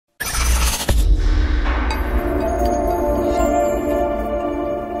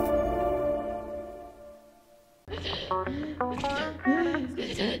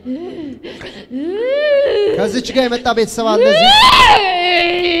ከዚች ጋር የመጣ ቤተሰብ አለ እዚህ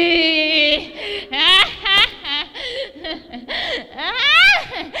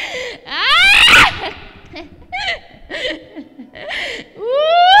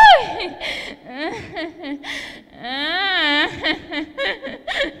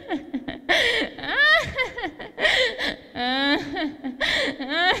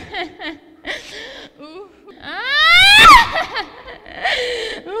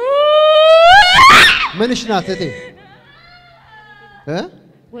منش ناتتي ها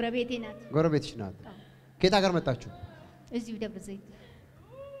غربيتي نات غربيتش نات كيت አገር መጣችሁ እዚሁ ደብረ ዘይት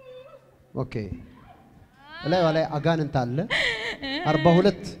ኦኬ ላይ ወላይ አጋንንት አለ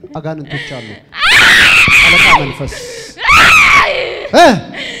 42 አጋንንቶች አሉ አለቃ መንፈስ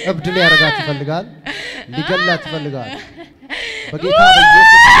እብድ ሊያረጋት ይፈልጋል ሊገላት ይፈልጋል በጌታ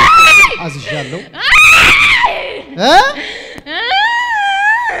በኢየሱስ አዝዣለሁ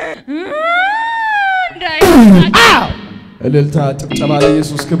እልልታ ጭብጨባ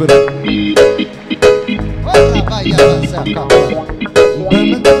ለኢየሱስ ክብር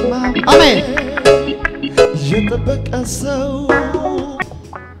አሜን የጠበቀ ሰው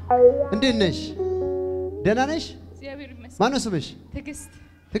እንዴት ነሽ ደህና ነሽ እግዚአብሔር ይመስገን ማን ነው ስምሽ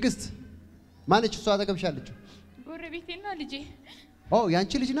ትግስት ማነች እሷ አጠገብሻለች ጎረቤቴና ልጄ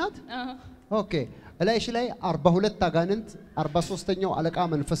ያንቺ ልጅ ናት ኦኬ እላይሽ ላይ 42 አጋንንት 43ኛው አለቃ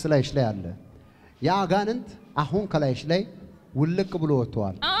መንፈስ ላይሽ ላይ አለ ያ አጋንንት አሁን ከላይሽ ላይ ውልቅ ብሎ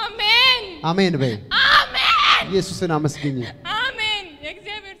ወጥቷል አሜን አሜን በይ አሜን ኢየሱስን አመስግኝ አሜን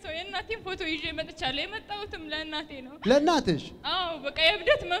የእግዚአብሔር ሰው የእናቴን ፎቶ ይዤ መጥቻለሁ የመጣሁትም ለእናቴ ነው ለእናትሽ በቃ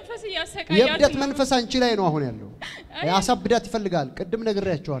የብደት መንፈስ ያሰቃያል የብደት መንፈስ አንቺ ላይ ነው አሁን ያለው ያሳብዳት ይፈልጋል ቅድም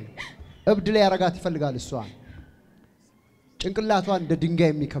ነግሬያቸዋለሁ እብድ ላይ ያረጋት ይፈልጋል እሷ ጭንቅላቷ እንደ ድንጋይ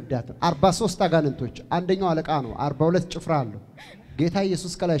የሚከብዳት 43 አጋንንቶች አንደኛው አለቃ ነው 42 ጭፍራ አለው ጌታ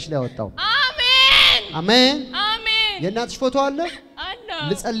ኢየሱስ ከላይሽ ላይ ወጣው አሜን አሜን የእናትሽ ፎቶ አለ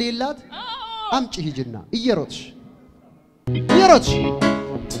ልጸልይላት አምጪ ሂጅና እየሮጥሽ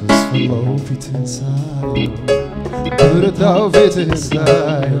ተስፋው ፊትንሳይ ብርታው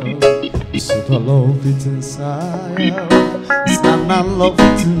ፊትንሳይ ተስፋው ፊትንሳይ ስናናለው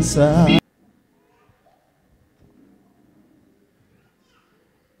ፊትንሳይ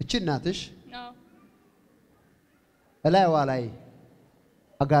እቺ እናትሽ እላይዋ ላይ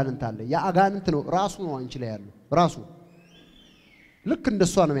አጋንንት አለ ያ አጋንንት ነው ራሱ ነው አንቺ ላይ ያለው ራሱ ልክ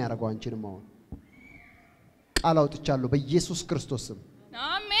እንደሷ ነው የሚያረጋው አንቺንም አሁን ቃል አውጥቻለሁ በኢየሱስ ክርስቶስ ስም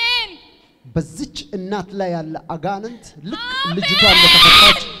አሜን በዚች እናት ላይ ያለ አጋንንት ልክ ልጅቷ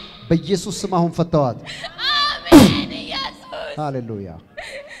እንደተፈታች በኢየሱስ ስም አሁን ፈታዋት አሜን ኢየሱስ ሃሌሉያ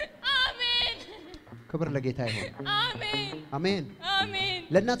አሜን ክብር ለጌታ ይሁን አሜን አሜን አሜን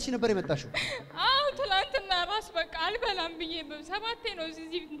ለእናትሽ ነበር የመጣሽው ትላንትና ራስ በቃ አልበላም ብዬ ሰባቴ ነው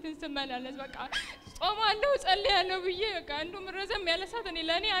እዚህ እንትን ስመላለስ በቃ ጾማለሁ ጸልያለሁ ብዬ በቃ አንዱ ምረዘም ያለ ሰዓት እኔ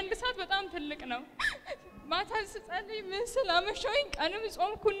ለኔ አንድ ሰዓት በጣም ትልቅ ነው ማታ ስጸልይ ምን ስላመሸውኝ ቀንም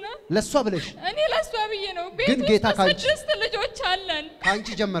ጾምኩና ለሷ ብለሽ እኔ ለሷ ብዬ ነው ግን ጌታ ካንቺ 6 ልጆች አለን ካንቺ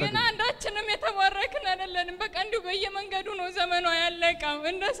ጀመረ ግን አንዳችንም የተባረክን አይደለንም በቃ እንዲሁ በየመንገዱ ነው ዘመኗ ያለቀው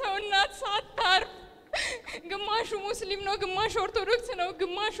እንደ ሰው እናት ሳታርፍ ግማሹ ሙስሊም ነው ግማሹ ኦርቶዶክስ ነው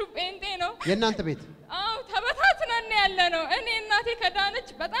ግማሹ ጴንጤ ነው የእናንተ ቤት ተበታትነን ያለ ነው እኔ እናቴ ከዳነች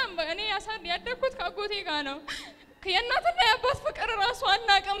በጣም እኔ ያደኩት ከአጎቴ ጋር ነው የእናትና የአባት ፍቅር ራሱ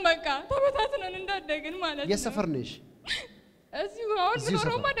አናቀም በቃ ተበታትነን እንዳደግን ማለት ነው የሰፈር ነሽ እዚሁ አሁን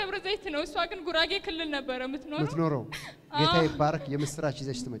ምኖረውማ ደብረ ዘይት ነው እሷ ግን ጉራጌ ክልል ነበር የምትኖረው ጌታ ይባረክ የምስራች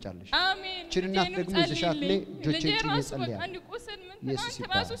ይዘሽ ትመጫለሽ አሜን ችንናት ደግሞ ይዘሻት ላይ ጆቼን ጭኝ ጸልያ አንድ ቁስል ምን ትናንት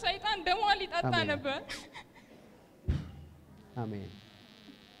ራሱ ሰይጣን ደሟል ይጣጣ ነበር አሜን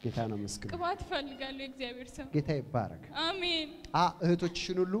ጌታ ነው መስክር ቅባት ፈልጋለሁ እግዚአብሔር ሰው ጌታ ይባረክ አሜን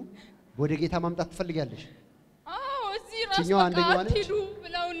እህቶችሽን ሁሉ ወደ ጌታ ማምጣት ትፈልጋለሽ እዚህ ራስ አትሂዱ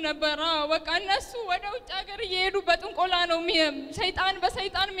ብለውን ነበር በቃ እነሱ ወደ ውጭ ሀገር እየሄዱ በጥንቆላ ነው ሰይጣን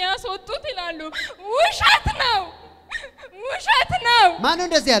በሰይጣን የሚያስወጡት ይላሉ ውሸት ነው ማን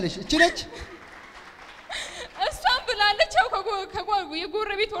እንደዚህ ያለሽ እቺ ነች እሷን ብላለች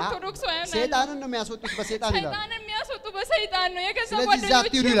የጎረቤት ኦርቶዶክስ ወያና ሰይጣንን ነው የሚያስወጡት በሰይጣን ይላል ሰይጣንን የሚያስወጡ በሰይጣን ነው የገዛ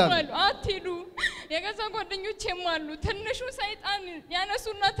ጓደኞቼ አትሂዱ የገዛ ጓደኞቼም አሉ ትንሹ ሰይጣን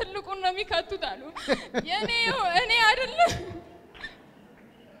ያነሱና ትልቁን ነው የሚከቱት አሉ እኔ አይደለም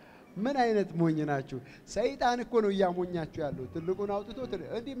ምን አይነት ሞኝ ናችሁ ሰይጣን እኮ ነው ያሞኛችሁ ያለው ትልቁን አውጥቶ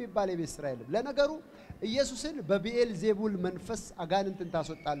እንዲህ የሚባል የቤት ስራ የለም ለነገሩ ኢየሱስን በቢኤልዜቡል መንፈስ አጋንንትን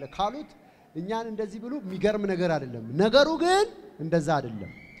ታስወጣለ ካሉት እኛን እንደዚህ ብሎ የሚገርም ነገር አይደለም ነገሩ ግን እንደዛ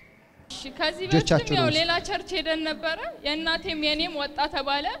አይደለም ከዚህ በፊት ነው ሌላ ቸርች ሄደን ነበር የእናቴም የኔም ወጣ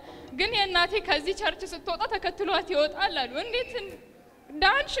ተባለ ግን የእናቴ ከዚህ ቸርች ስትወጣ ተከትሏት ይወጣል አሉ እንዴት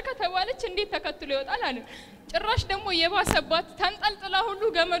ዳንሽ ከተባለች እንዴት ተከትሎ ይወጣል አለ ጭራሽ ደግሞ የባሰባት ተንጠልጥላ ሁሉ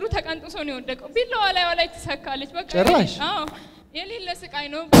ገመዱ ተቀንጥሶ ነው የወደቀው ቢላዋ ላይ ተሰካለች በቃ ጭራሽ አዎ የሌለ ስቃይ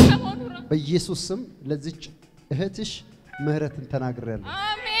ነው ከሞኑራ በኢየሱስ ስም ለዚች እህትሽ ምህረትን ተናግሬያለሁ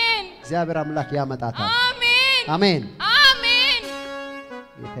አሜን እግዚአብሔር አምላክ ያመጣታል አሜን አሜን አሜን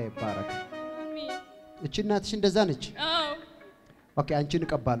ጌታ ይባረክ አሜን እቺ እናትሽ እንደዛ ነች አዎ ኦኬ አንቺን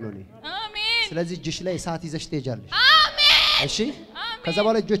እቀባለሁ እኔ አሜን ስለዚህ እጅሽ ላይ ሰዓት ይዘሽ ትሄጃለሽ አሜን እሺ ከዛ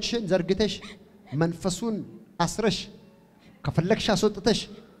በኋላ እጆችሽን ዘርግተሽ መንፈሱን አስረሽ ከፈለግሽ አስወጥተሽ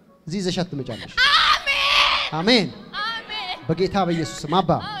እዚህ ይዘሻት ትመጫለሽ አሜን አሜን አሜን በጌታ በኢየሱስ ስም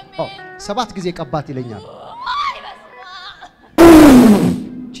አባ 7 ጊዜ ቀባት ይለኛል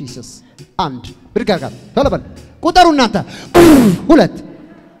ጂሰስ አንድ ብድጋር ተለበል ቁጠሩ እናንተ 2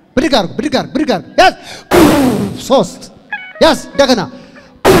 ብድጋር ያዝ 3 ያዝ እንደገና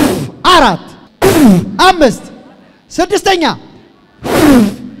 4 5 6ኛ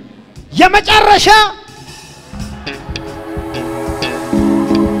የመጨረሻ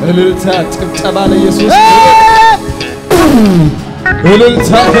እልልታ ጭብጨባ ለኢየሱስ እልልታ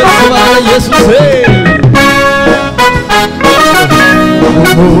ጭብጨባ ለኢየሱስ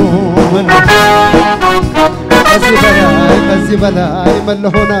ከዚህ በላይ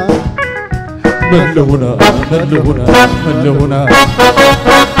መለሆና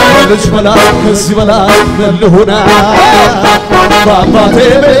ልጅ በላይ ከዚህ በላይ መለሆና በአባቴ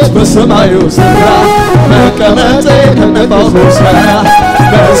ቤት በሰማዩ ስፍራ መቀመጤ ከነጳውሎስ ጋር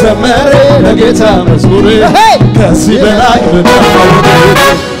መዘመሬ ለጌታ መዝሙሬ ከዚህ በላይ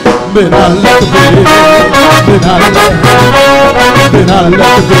ምን አለብኝ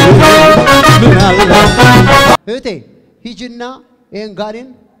እህቴ ሂጂና ይሄን ጋኔን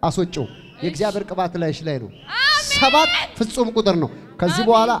አስወጪው የእግዚአብሔር ቅባት ላይሽ ላይ ነው 7 ፍጹም ቁጥር ነው ከዚህ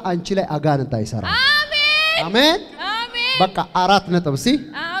በኋላ አንቺ ላይ አጋንንት አይሰራ አሜን አሜን በቃ 4 ነጥብ ሲ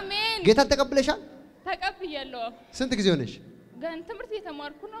አሜን ጌታን ተቀብለሻል ተቀብያለሁ ስንት ጊዜ ሆነሽ ገን ትምርት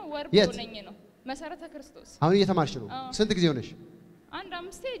የተማርኩ ነው ወር ሆነኝ ነው መሰረተ ክርስቶስ አሁን እየተማርሽ ነው ስንት ጊዜ ሆነሽ አንድ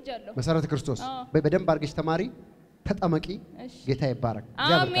 5 ሄጃለሁ መሰረተ ክርስቶስ በደንብ አድርገሽ ተማሪ ተጠመቂ ጌታ ይባረክ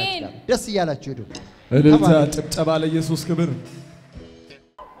አሜን ደስ ይያላችሁ ሄዱ እልልታ ጭብጨባ ለኢየሱስ ክብር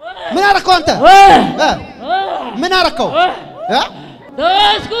ምን አረከው አንተ ምን አረከው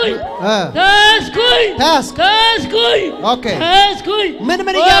ተስኩኝ ኦኬ ምን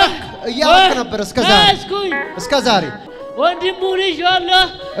እያረክ ነበር እስከ ዛሬ ወንድሙን ይሻለህ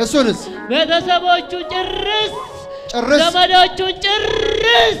እሱንስ ቤተሰቦቹ ጭርስ ዘመዶቹ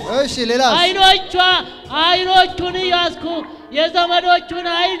ጭርስ እሺ ሌላስ አይኖቹን ያስኩ የዘመዶቹን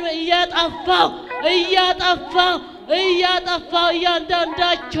አይኑ እያጠፋው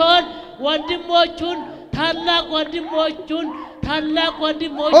እያንዳንዳቸውን ወንድሞቹን ታላቅ ወንድሞቹን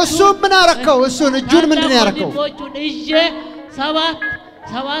እሱ ምን አረከው እሱን እጁን ምንድን ያረከው ወንድሞቹን እጄ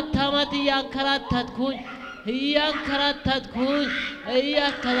 7 ዓመት እያንከራተትኩኝ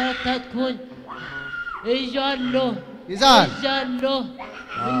እያለሁ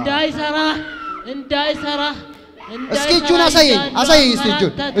እንዳይሰራ እስኪ እጁን አሳየኝ እስቲ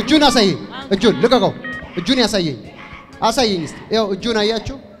እጁን አሳየኝ እጁን ልቀቀው እጁን አሳየኝ እስቲ ያው እጁን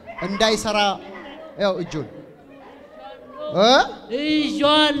አያችሁ እንዳይሰራ ያው እጁን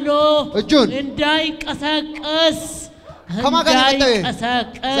እጁን እንዳይቀሰቀስ ከማን ጋር የመጣው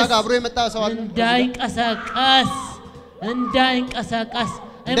ዘጋ አብሮ የመጣ ሰው አለ እንዳይቀሰቀስ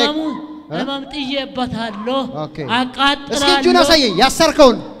እማም ጥዬበታለሁ አቃጥላለሁ እስኪ እጁን አሳየኝ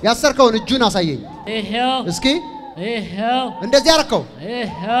ያሰርከውን እጁን አሳየኝ ይሄው እስኪ እንደዚህ አረከው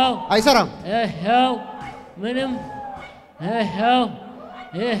አይሰራም ምንም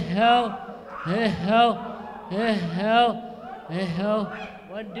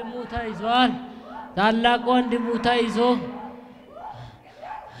ወንድሙ ታይዟል ታላቅ ወንድሙ ታይዞ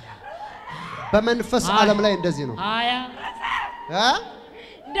በመንፈስ ዓለም ላይ እንደዚህ ነው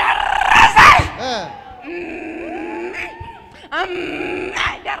ደረሰ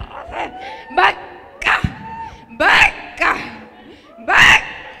በቃ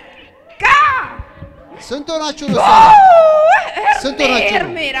ስንት ሆናችሁ ነው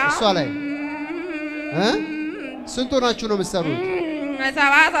እሷ ላይ ስንት ሆናችሁ ነው የምትሰሩት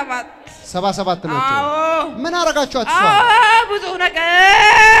 77 ናቸው ምን አረጋችኋት እሷ ብዙ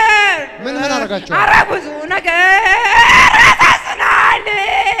ነገር ምን አረጋችኋት አረ ብዙ ነገር ታስናል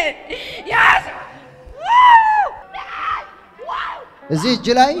እዚህ እጅ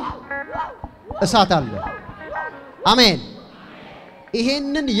ላይ እሳት አለ አሜን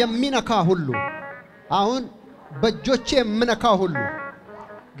ይሄንን የሚነካ ሁሉ አሁን በእጆቼ የምነካ ሁሉ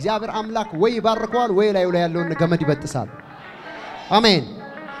እግዚአብሔር አምላክ ወይ ይባርከዋል ወይ ላይ ያለውን ገመድ ይበጥሳል አሜን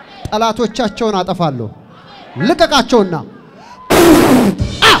ጠላቶቻቸውን አጠፋለሁ ልቀቃቸውና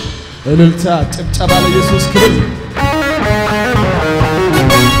እልልታ ጭብጨባ ለኢየሱስ ክብር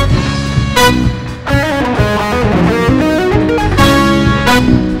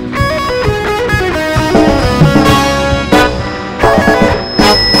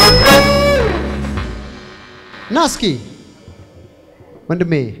ናስኪ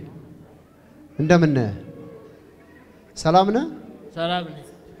ወንድሜ እንደምን ሰላም ነህ? ሰላም ነኝ።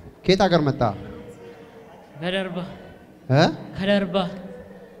 ከየት ሀገር መጣ? ከደርባ እ ከደርባ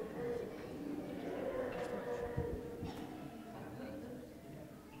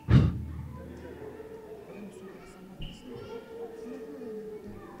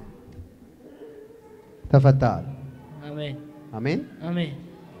ተፈታል። አሜን አሜን አሜን።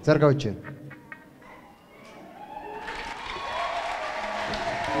 ዘርጋዎችን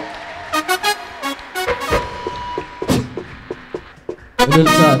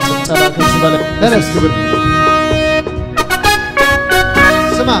እልልታ ጭብጨባ ከዚህ በላይ ለኢየሱስ ክብር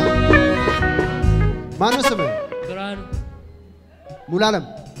ስማ ማነው ስምህ? ብርሃኑ ሙሉዓለም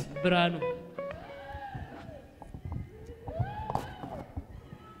ብርሃኑ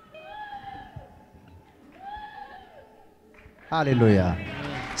ሃሌሉያ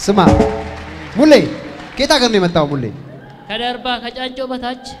ስማ ሙሌ ከየት ሀገር ነው የመጣው? ሙሌ ከደርባ ከጫንጮ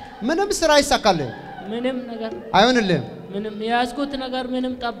በታች ምንም ስራ ይሳካልህ ምንም ነገር አይሆንልህም። ምንም ያስኩት ነገር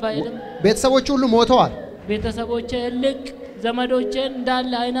ምንም ጠባ የለም። ቤተሰቦቹ ሁሉ ሞተዋል። ቤተሰቦቼ እልቅ ዘመዶቼ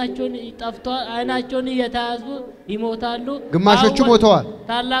እንዳለ አይናቸውን ጠፍቷል። አይናቸውን እየተያዙ ይሞታሉ። ግማሾቹ ሞተዋል።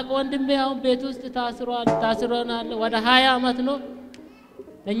 ታላቅ ወንድሜ አሁን ቤት ውስጥ ታስሮናል። ወደ 20 አመት ነው።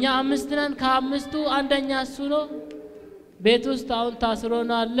 እኛ 5 ነን። ከ5ቱ አንደኛ እሱ ነው። ቤት ውስጥ አሁን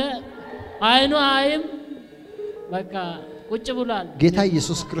ታስሮናል። አይኑ አይም በቃ ቁጭ ብሏል። ጌታ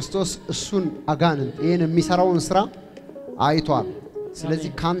ኢየሱስ ክርስቶስ እሱን አጋንንት ይሄን የሚሰራውን ስራ አይቷል። ስለዚህ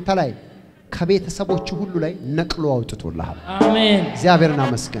ካንተ ላይ ከቤተሰቦቹ ሁሉ ላይ ነቅሎ አውጥቶልሃል። አሜን። እግዚአብሔርን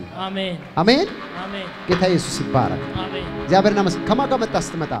አመስግን። አሜን አሜን። አሜን። ጌታ ኢየሱስ ይባረክ። አሜን። እግዚአብሔርን አመስግን። ከማን ጋር መጣ?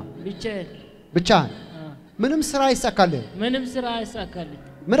 ስትመጣ ብቻህን? ምንም ስራ አይሳካልህ? ምንም ስራ አይሳካልኝ።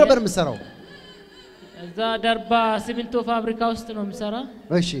 ምን ነበር የምትሰራው? እዛ ደርባ ሲሚንቶ ፋብሪካ ውስጥ ነው የምሰራ።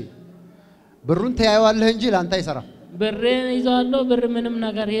 እሺ ብሩን ተያየዋለህ እንጂ ላንተ አይሰራ። ብሬን ይዘዋለሁ። ብር ምንም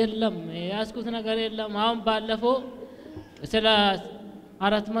ነገር የለም። ያስኩት ነገር የለም። አሁን ባለፈው ስለ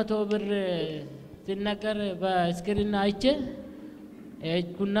 400 ብር ሲነገር በስክሪን አይቼ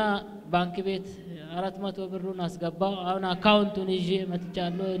እኩና ባንክ ቤት 400 ብሩን አስገባው። አሁን አካውንቱን ይዤ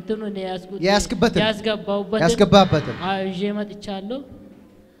መጥቻለሁ። እንትኑን ያስገባበትን ይዤ መጥቻለሁ።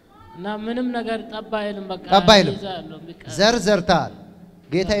 እና ምንም ነገር ጠባ አይልም። በቃ ጠባ አይልም። ዘር ዘርታል።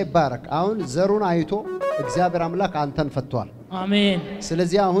 ጌታ ይባረክ። አሁን ዘሩን አይቶ እግዚአብሔር አምላክ አንተን ፈቷል። አሜን።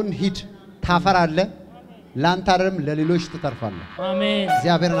 ስለዚህ አሁን ሂድ ታፈራለህ። ላንተ አይደለም ለሌሎች ትተርፋለህ። አሜን።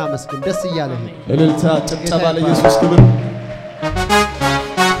 እግዚአብሔርን አመስግን። ደስ እያለህ እልልታ ጭብጨባ ለኢየሱስ ክብር።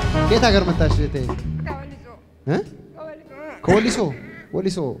 ከየት ሀገር መጣሽ እህቴ? ከወሊሶ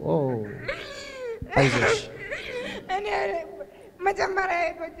ወሊሶ። ኦ አይዞሽ። እኔ መጀመሪያ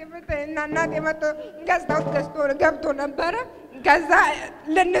እናቴ መጥቶ ገብቶ ነበረ። ከዛ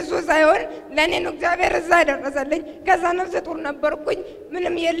ለነሱ ሳይሆን ለኔ ነው እግዚአብሔር እዛ ያደረሰልኝ። ከዛ ነፍሰ ጡር ነበርኩኝ፣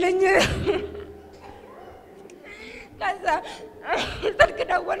 ምንም የለኝ። ከዛ ስልክ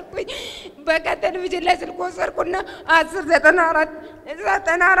ደወልኩኝ። በቴሌቪዥን ላይ ስልክ ወሰድኩና 1094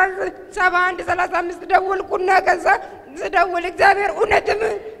 71 35 ደወልኩና ከዛ ስደውል እግዚአብሔር እውነትም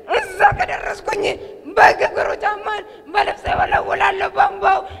እዛ ከደረስኩኝ በግግሩ ጫማን በልብሴ ወለውላለሁ፣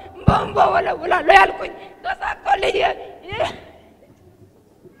 በእንባው ወለውላለሁ ያልኩኝ ተሳክቶልኝ።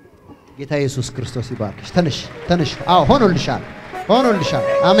 ጌታ ኢየሱስ ክርስቶስ ይባርክሽ። ተነሽ። አዎ ሆኖልሻል።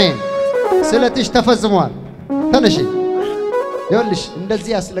 አሜን። ስለትሽ ተፈጽሟል። ተነሽ። ይኸውልሽ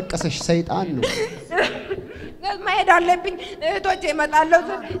እንደዚህ ያስለቀሰሽ ሰይጣን ነው። መሄድ አለብኝ። እህቶቼ እመጣለሁ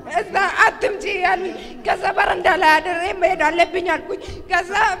እዛ አትምጪ ያሉኝ። ከዛ በረንዳ ላይ አድሬ መሄድ አለብኝ አልኩኝ።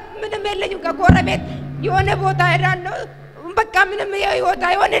 ከዛ ምንም የለኝም። ከጎረቤት የሆነ ቦታ ሄዳለሁ። በቃ ምንም ህይወት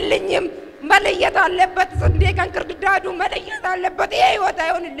አይሆንልኝም። መለየት አለበት። እንዴ ከንክርዳዱ መለየት አለበት። ይሄ ህይወት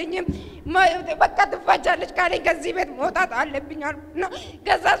አይሆንልኝም። በቃ ትፋጃለች ካለኝ ከዚህ ቤት መውጣት አለብኝ አልኩና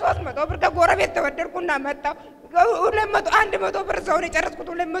ከዛ 300 ብር ከጎረቤት ተወደድኩና መጣሁ። 100 ብር ሰውን የጨረስኩት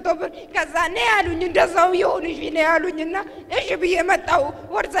 200 ብር። ከዛ ነው ያሉኝ እንደዛው ይሁን እሺ ነው ያሉኝና እሺ ብዬ መጣሁ።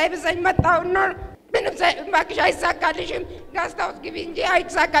 ወርሳ ይብሰኝ መጣሁና ምንም ባክሽ አይሳካልሽም፣ ጋስታውስ ግቢ እንጂ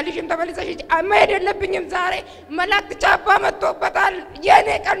አይሳካልሽም፣ ተመልሰሽ መሄድ የለብኝም። ዛሬ መላእክት ቻባ መጥቶበታል። የኔ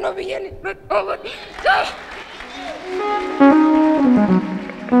ቀን ነው ብዬ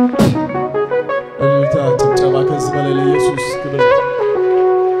እልልታ ጭብጨባ ከዚህ በላይ ለኢየሱስ ክብር።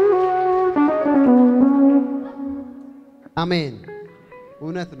 አሜን።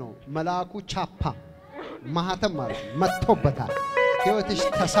 እውነት ነው። መልአኩ ቻፓ ማህተም ማለት መጥቶበታል። ሕይወትሽ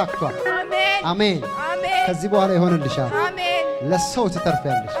ተሳክቷል አሜን አሜን አሜን ከዚህ በኋላ ይሆንልሻል አሜን ለሰው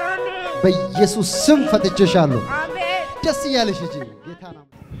ትተርፊያለሽ በኢየሱስ ስም ፈትቼሻለሁ አሜን ደስ ይያለሽ እጂ ጌታ ነው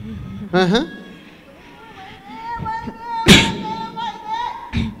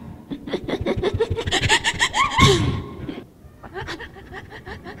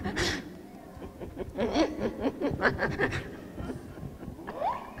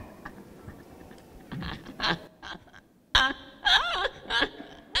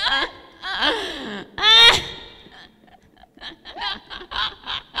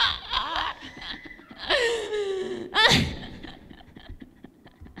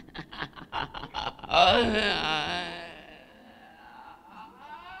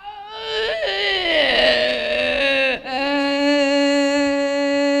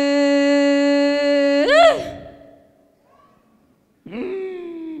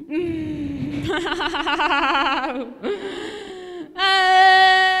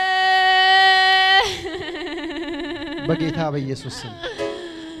በጌታ በኢየሱስ ስም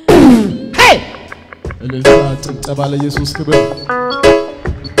ሄይ እልልታ ጭብጨባ ለኢየሱስ ክብር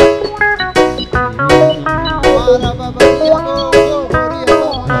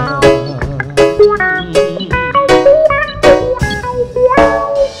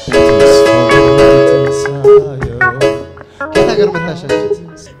ከታገር መጣሽ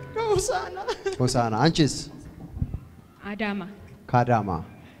ሆሳና አንቺስ አዳማ ካዳማ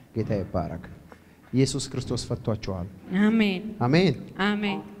ጌታ ይባረክ ኢየሱስ ክርስቶስ ፈቷቸዋል አሜን አሜን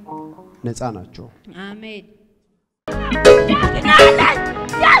አሜን ነፃ ናቸው አሜን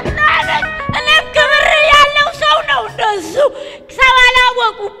ያግናለኝ እኔም ክብር ያለው ሰው ነው እንደሱ ሰው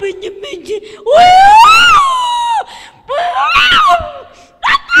አላወቁብኝም እንጂ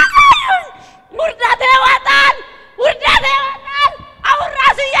ውርደት ይወጣል አሁን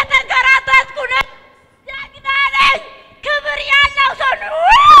ራሱ እየተንከራተትኩ ነው ያግናለኝ ክብር ያለው ሰው ነው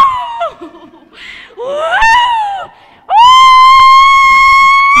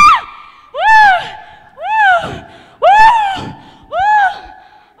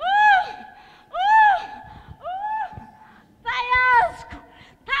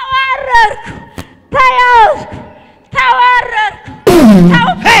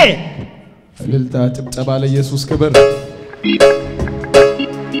እልልታ ጭብጨባ ለኢየሱስ ክብር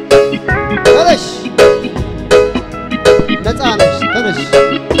ተነሽ ነፃ ነሽ ተነሽ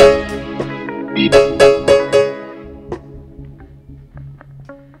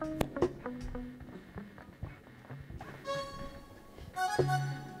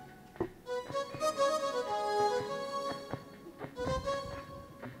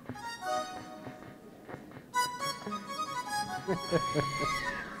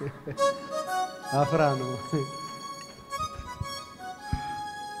አፍራ ነው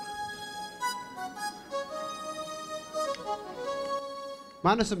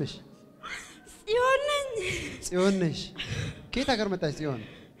ማነው ስምሽ ጽዮን ነሽ ከየት ሀገር መጣሽ ጽዮን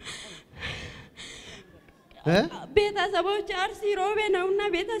ቤተሰቦች አርሲ ሮቤ ነውና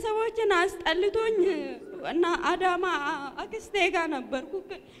ቤተሰቦችን አስጠልቶኝ እና አዳማ አክስቴ ጋር ነበርኩ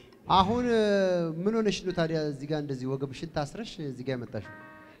አሁን ምን ሆነሽ ነው ታዲያ እዚህ ጋር እንደዚህ ወገብሽን ታስረሽ እዚህ ጋር መጣሽው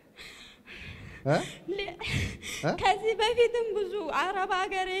ከዚህ በፊትም ብዙ አረብ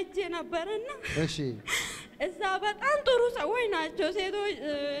ሀገር ሄጄ ነበርና እሺ እዛ በጣም ጥሩ ሰዎች ናቸው ሴቶች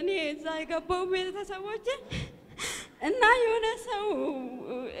እኔ እዛ የገባው ቤተሰቦች እና የሆነ ሰው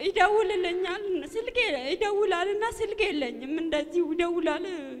ይደውልልኛል ስልኬ ይደውላልና ስልክ የለኝም እንደዚህ ይደውላል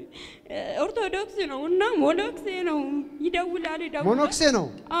ኦርቶዶክስ ነውና ሞኖክሴ ነው ይደውላል ሞኖክሴ ነው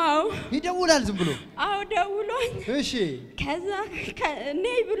አዎ ይደውላል ዝም ብሎ አዎ ደውሎኝ እሺ ከዛ እኔ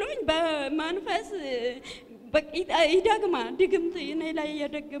ብሎኝ በመንፈስ በቂጣ ይደግማል ድግምት እኔ ላይ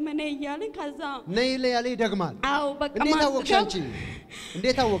የደገመ ነኝ ይያል ከዛ ነይ ላይ ያለ ይደግማል አዎ በቃ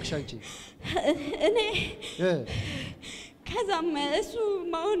እንዴት አወቅሽ አንቺ እኔ ከዛም እሱ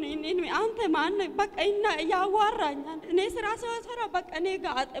ማውን እኔ አንተ ማን በቃ እና ያዋራኛል እኔ ስራ ሰራ በቃ እኔ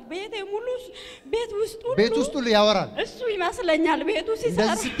ጋር ቤቴ ሙሉ ቤት ውስጥ ያወራል እሱ ይመስለኛል ቤቱ ሲሰራ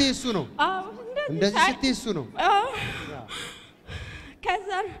እንደዚህ ስትይ እሱ ነው አዎ እንደዚህ ስትይ እሱ ነው ከዛ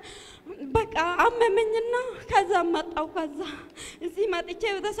በቃ አመመኝና ከዛ መጣው ከዛ እዚህ መጥቼ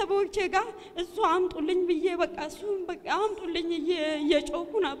ቤተሰቦቼ ጋር እሱ አምጡልኝ ብዬ በቃ እሱ በቃ አምጡልኝ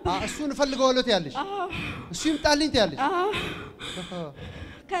እየጮኩ ነበር እሱን ፈልገውለት ያለሽ እሱ ይምጣልኝ ያለሽ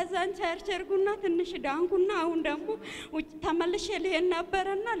ከዛን ቸርቸርኩና ትንሽ ዳንኩና አሁን ደግሞ ተመልሼ ልሄድ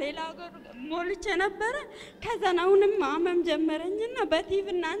ነበርና ሌላ ሀገር ሞልቼ ነበር ከዛን አሁንም ማመም ጀመረኝና በቲቪ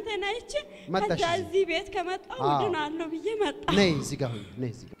እናንተን አይቼ ከዛ እዚህ ቤት ከመጣሁ ድናለሁ ብዬ መጣ ነይ እዚህ ጋር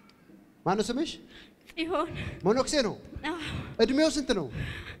ነይ እዚህ ጋር ማነው ስምሽ ጽዮን ሞኖክሴ ነው እድሜው ስንት ነው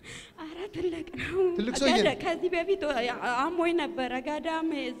አረ ትልቅ ነው ትልቅ ሰውዬ ነው ከዚህ በፊት አሞኝ ነበር ጋዳም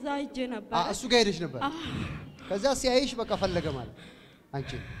እዛ ሂጄ ነበር እሱ ጋር ሄደሽ ነበር ከዛ ሲያይሽ በቃ ፈለገ ማለት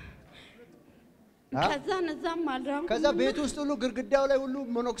አንቺ ከዛ ነዛም አልራም ከዛ ቤት ውስጥ ሁሉ ግርግዳው ላይ ሁሉ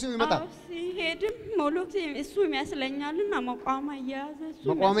ሞኖክሲው ይመጣል ሲሄድም ሞኖክሲ እሱ ይመስለኛልና መቋማ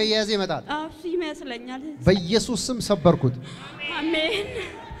እያያዘ ይመጣል እሱ ይመስለኛል በኢየሱስ ስም ሰበርኩት አሜን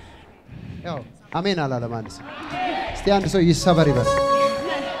ያው አሜን አላለም አንድ ሰው እስቲ አንድ ሰው ይሰበር ይበል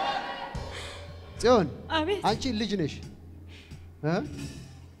ጽዮን አንቺ ልጅ ነሽ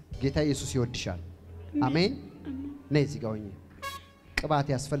ጌታ ኢየሱስ ይወድሻል አሜን ነይ እዚህ ጋር ሆኜ ቅባት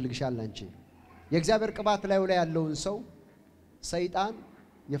ያስፈልግሻል አንቺ የእግዚአብሔር ቅባት ላይ ያለውን ሰው ሰይጣን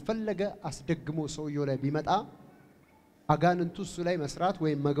የፈለገ አስደግሞ ሰውየው ላይ ቢመጣ አጋንንቱ እሱ ላይ መስራት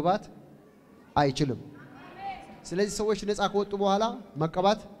ወይ መግባት አይችልም ስለዚህ ሰዎች ነፃ ከወጡ በኋላ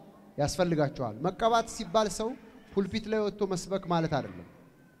መቀባት ያስፈልጋቸዋል መቀባት ሲባል ሰው ፑልፒት ላይ ወጥቶ መስበክ ማለት አይደለም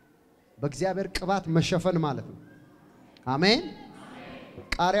በእግዚአብሔር ቅባት መሸፈን ማለት ነው አሜን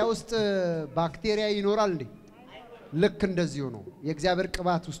ቃሪያ ውስጥ ባክቴሪያ ይኖራል እንዴ ልክ እንደዚህ ነው የእግዚአብሔር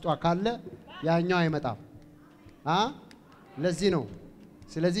ቅባት ውስጥ ካለ ያኛው አይመጣም ለዚህ ነው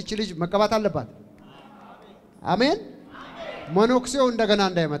ስለዚህ ልጅ መቀባት አለባት አሜን ሞኖክሲው እንደገና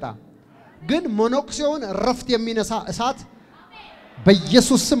እንዳይመጣ ግን ሞኖክሲውን ረፍት የሚነሳ እሳት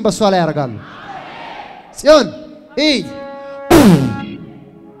በኢየሱስ ስም በሷ ላይ ያርጋሉ ጽዮን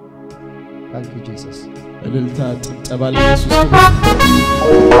Thank you Jesus እልልታ ጭብጨባ ለኢየሱስ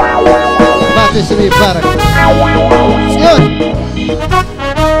ባትሽ ይባረክ ጽዮን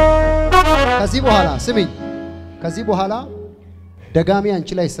ከዚህ በኋላ ደጋሚ አንቺ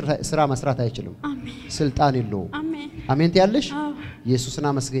ላይ ስራ መስራት አይችልም አሜን ስልጣን የለውም አሜን አሜን ያለሽ ኢየሱስና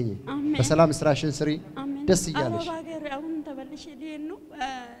መስገኝ በሰላም ስራሽን ስሪ ደስ ይያለሽ አባገር አሁን ተበልሽ ሊኑ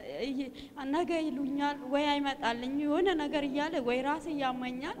ነገ ይሉኛል ወይ አይመጣልኝ የሆነ ነገር ይያለ ወይ ራስ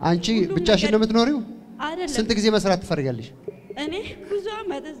ያማኛል አንቺ ብቻሽን ነው የምትኖሪው አይደለም ስንት ጊዜ መስራት ትፈልጋለሽ እኔ ብዙ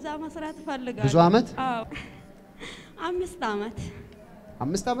አመት እዛ መስራት ፈልጋለሁ ብዙ አመት አዎ 5 አመት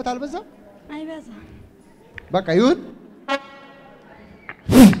 5 አመት አልበዛም አይበዛም በቃ ይሁን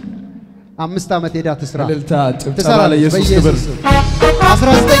 5 አመት ሄዳ ትስራ እልልታ ጭብጨባ ለኢየሱስ ክብር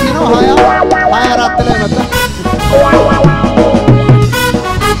 19 ነው 20 24 ላይ መጣ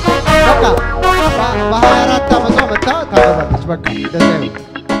በቃ በ24 አመቷ መጣ ታገባለች በቃ እንደዛ ይሁን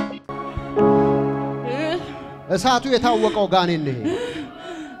እሳቱ የታወቀው ጋኔን ነው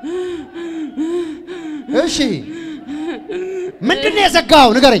እሺ ምንድነው የዘጋው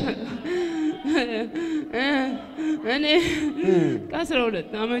ንገረኝ እኔ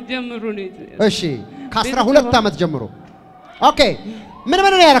ከ12 አመት ጀምሮ ነው እሺ ከ12 አመት ጀምሮ ኦኬ ምን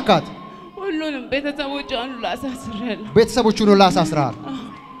ነው ያረካት ሁሉንም ቤተሰቦቿን ላሳስራለሁ ቤተሰቦቹን ላሳስራል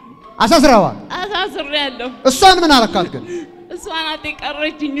አሳስራዋል አሳስራለሁ እሷን ምን አረካት ግን እሷን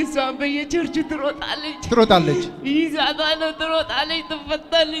አትቀረችኝ እሷን በየቸርቹ ትሮጣለች ይዛታል ትሮጣለች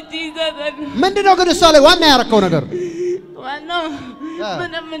ትፈታለች ይዛታል ምንድነው ግን እሷ ላይ ዋና ያረከው ነገር ዋናው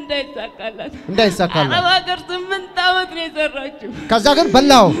ምንም እንዳይሳካላት አባገር 8 አመት ነው የሰራችው ከዛ ግን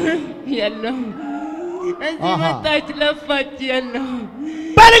በላው ያለው እዚህ መጣች ለፋች ያለው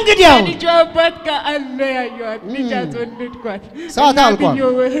ባል እንግዲህ ያው ልጅ አባት ካለ ያዩት ልጅ አትወልድኳት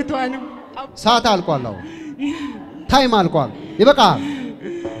ሰዓት አልቋል ታይም አልቋል ይበቃል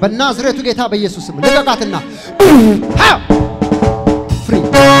በናዝሬቱ ጌታ በኢየሱስ ስም ልቀቃትና ፍሪ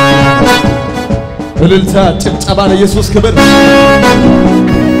እልልታ ጭብጨባ ለኢየሱስ ክብር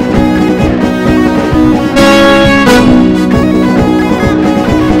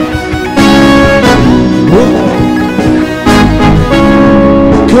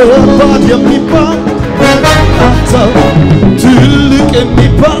ከባድ የሚባል አንተው ትልቅ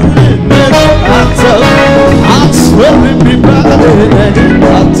የሚባል አንተው አስፈሪ የሚባል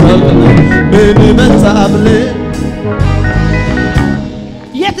አንተው ምን መጣብለ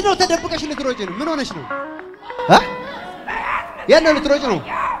የት ነው ተደብቀሽ ልትሮጪ ነው ምን ሆነሽ ነው የት ነው ልትሮጪ ነው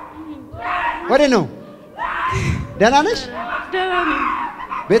ወዴ ነው ደህና ነሽ ደህና ነኝ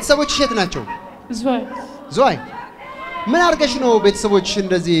ቤተሰቦችሽ የት ናቸው ዝዋይ ምን አርገሽ ነው ቤተሰቦችሽ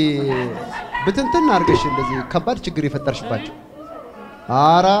እንደዚህ ብትንትን አርገሽ እንደዚህ ከባድ ችግር የፈጠርሽባቸው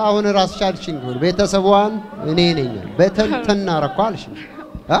አራ አሁን ራስሽ አልሽኝ ቤተሰቧን እኔ ነኝ በተንተና አረኳልሽ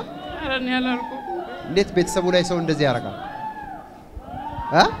አረን ያላልኩ እንዴት ቤተሰቡ ላይ ሰው እንደዚህ ያረጋል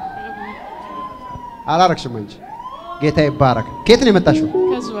አላረክሽም እንጂ ጌታ ይባረክ ከየት ነው የመጣሽው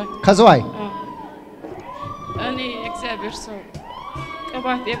ከዝዋይ እኔ እግዚአብሔር ሰው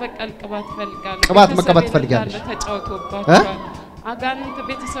ቅባት የበቀል ቅባት ፈልጋለሁ ቅባት መቀባት ፈልጋለሽ ተጫውቶባቸው አጋንንት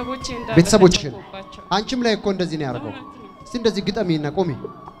ቤተሰቦችሽን አንቺም ላይ እኮ እንደዚህ ነው ያደረገው እስቲ እንደዚህ ግጠሚና ቆሚ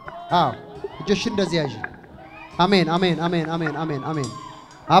እጆሽ እንደዚህ ያዢ አሜን አሜን አሜን አሜን አሜን አሜን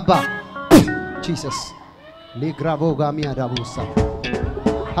አባ Jesus. Ligravo gamia dabusa.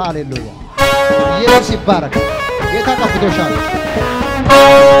 Hallelujah. ኢየሱስ ይባረክ ጌታ ቀፍቶሻል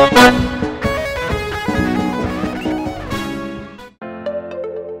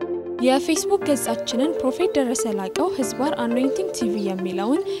የፌስቡክ ገጻችንን ፕሮፌት ደረሰ ላቀው ህዝባር አኖይንቲንግ ቲቪ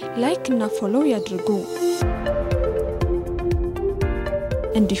የሚለውን ላይክ እና ፎሎው ያድርጉ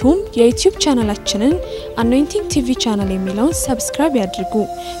እንዲሁም የዩቲዩብ ቻናላችንን አኖይንቲንግ ቲቪ ቻናል የሚለውን ሰብስክራይብ ያድርጉ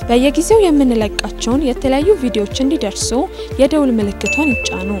በየጊዜው የምንለቃቸውን የተለያዩ ቪዲዮዎች እንዲደርሱ የደውል ምልክቷን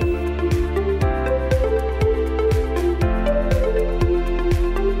ይጫኑ